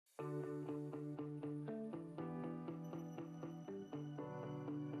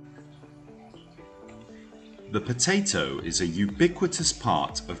The potato is a ubiquitous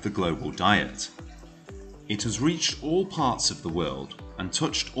part of the global diet. It has reached all parts of the world and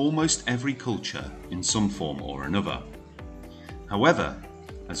touched almost every culture in some form or another. However,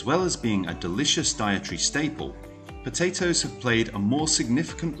 as well as being a delicious dietary staple, potatoes have played a more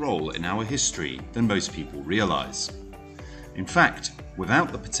significant role in our history than most people realize. In fact,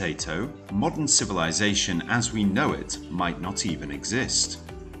 without the potato, modern civilization as we know it might not even exist.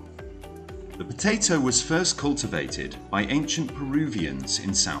 The potato was first cultivated by ancient Peruvians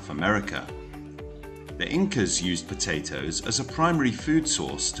in South America. The Incas used potatoes as a primary food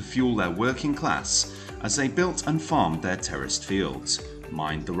source to fuel their working class as they built and farmed their terraced fields,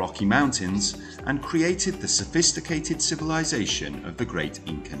 mined the Rocky Mountains, and created the sophisticated civilization of the great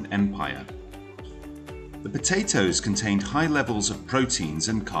Incan Empire. The potatoes contained high levels of proteins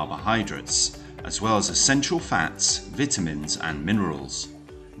and carbohydrates, as well as essential fats, vitamins, and minerals,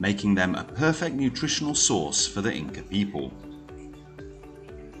 making them a perfect nutritional source for the Inca people.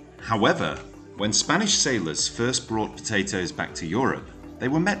 However, when Spanish sailors first brought potatoes back to Europe, they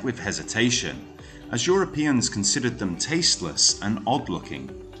were met with hesitation, as Europeans considered them tasteless and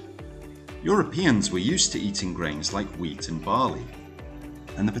odd-looking. Europeans were used to eating grains like wheat and barley,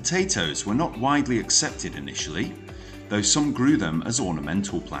 and the potatoes were not widely accepted initially, though some grew them as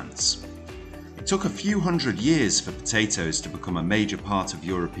ornamental plants. It took a few hundred years for potatoes to become a major part of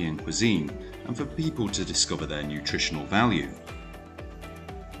European cuisine and for people to discover their nutritional value.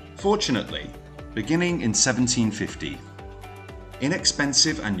 Fortunately, beginning in 1750,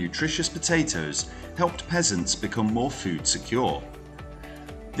 inexpensive and nutritious potatoes helped peasants become more food secure.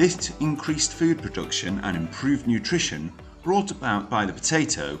 This increased food production and improved nutrition brought about by the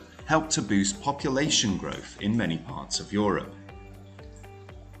potato helped to boost population growth in many parts of Europe.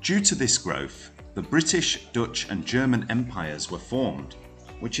 Due to this growth, the British, Dutch, and German empires were formed,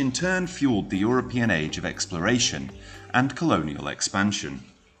 which in turn fueled the European age of exploration and colonial expansion.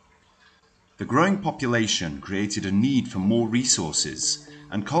 The growing population created a need for more resources,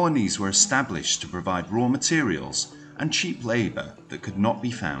 and colonies were established to provide raw materials and cheap labour that could not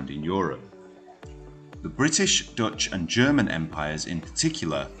be found in Europe. The British, Dutch, and German empires in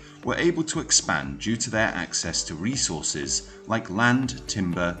particular were able to expand due to their access to resources like land,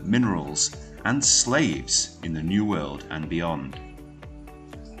 timber, minerals, and slaves in the New World and beyond.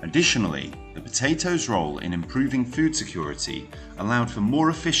 Additionally, the potato's role in improving food security allowed for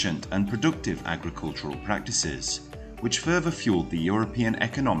more efficient and productive agricultural practices, which further fueled the European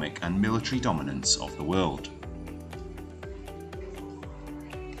economic and military dominance of the world.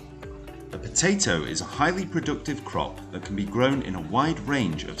 The potato is a highly productive crop that can be grown in a wide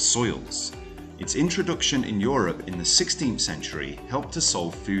range of soils. Its introduction in Europe in the 16th century helped to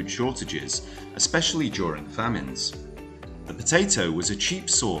solve food shortages, especially during famines. The potato was a cheap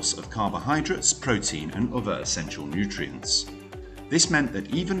source of carbohydrates, protein, and other essential nutrients. This meant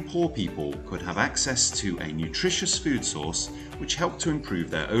that even poor people could have access to a nutritious food source which helped to improve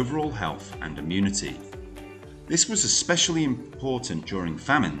their overall health and immunity. This was especially important during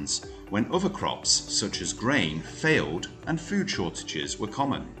famines when other crops such as grain failed and food shortages were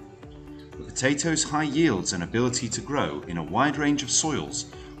common. The potato's high yields and ability to grow in a wide range of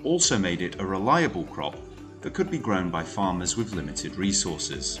soils also made it a reliable crop that could be grown by farmers with limited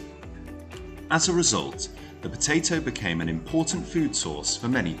resources. As a result, the potato became an important food source for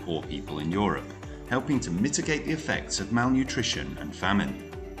many poor people in Europe, helping to mitigate the effects of malnutrition and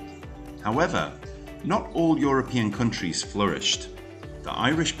famine. However, not all European countries flourished. The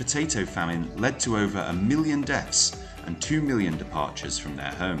Irish potato famine led to over 1 million deaths and 2 million departures from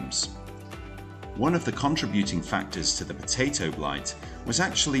their homes. One of the contributing factors to the potato blight was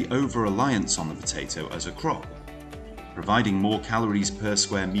actually over-reliance on the potato as a crop. Providing more calories per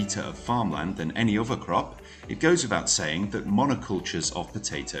square metre of farmland than any other crop, it goes without saying that monocultures of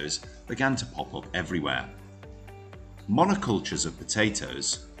potatoes began to pop up everywhere. Monocultures of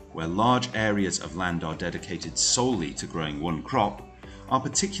potatoes, where large areas of land are dedicated solely to growing one crop, are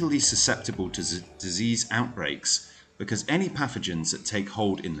particularly susceptible to disease outbreaks because any pathogens that take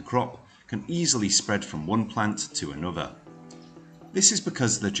hold in the crop can easily spread from one plant to another. This is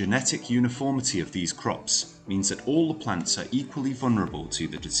because the genetic uniformity of these crops means that all the plants are equally vulnerable to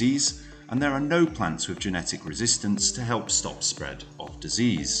the disease, and there are no plants with genetic resistance to help stop spread of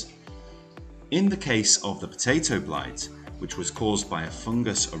disease. In the case of the potato blight, which was caused by a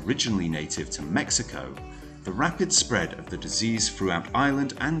fungus originally native to Mexico, the rapid spread of the disease throughout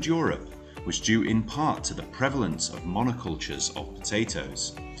Ireland and Europe was due in part to the prevalence of monocultures of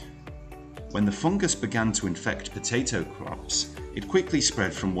potatoes. When the fungus began to infect potato crops, it quickly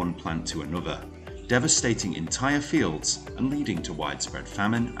spread from one plant to another, devastating entire fields and leading to widespread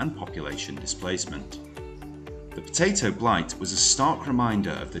famine and population displacement. The potato blight was a stark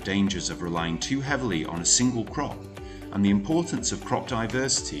reminder of the dangers of relying too heavily on a single crop and the importance of crop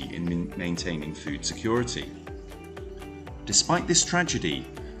diversity in maintaining food security. Despite this tragedy,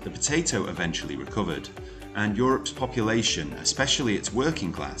 the potato eventually recovered, and Europe's population, especially its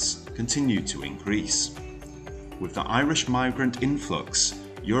working class, continued to increase. With the Irish migrant influx,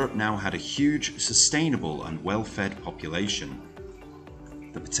 Europe now had a huge, sustainable and well-fed population.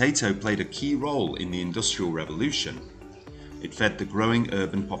 The potato played a key role in the Industrial Revolution. It fed the growing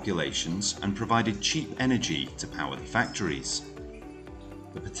urban populations and provided cheap energy to power the factories.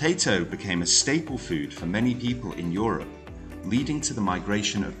 The potato became a staple food for many people in Europe, leading to the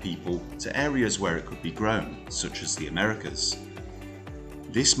migration of people to areas where it could be grown, such as the Americas.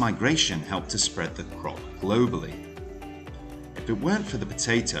 This migration helped to spread the crop globally. If it weren't for the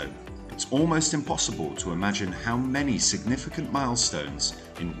potato, it's almost impossible to imagine how many significant milestones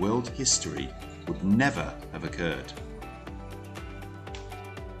in world history would never have occurred.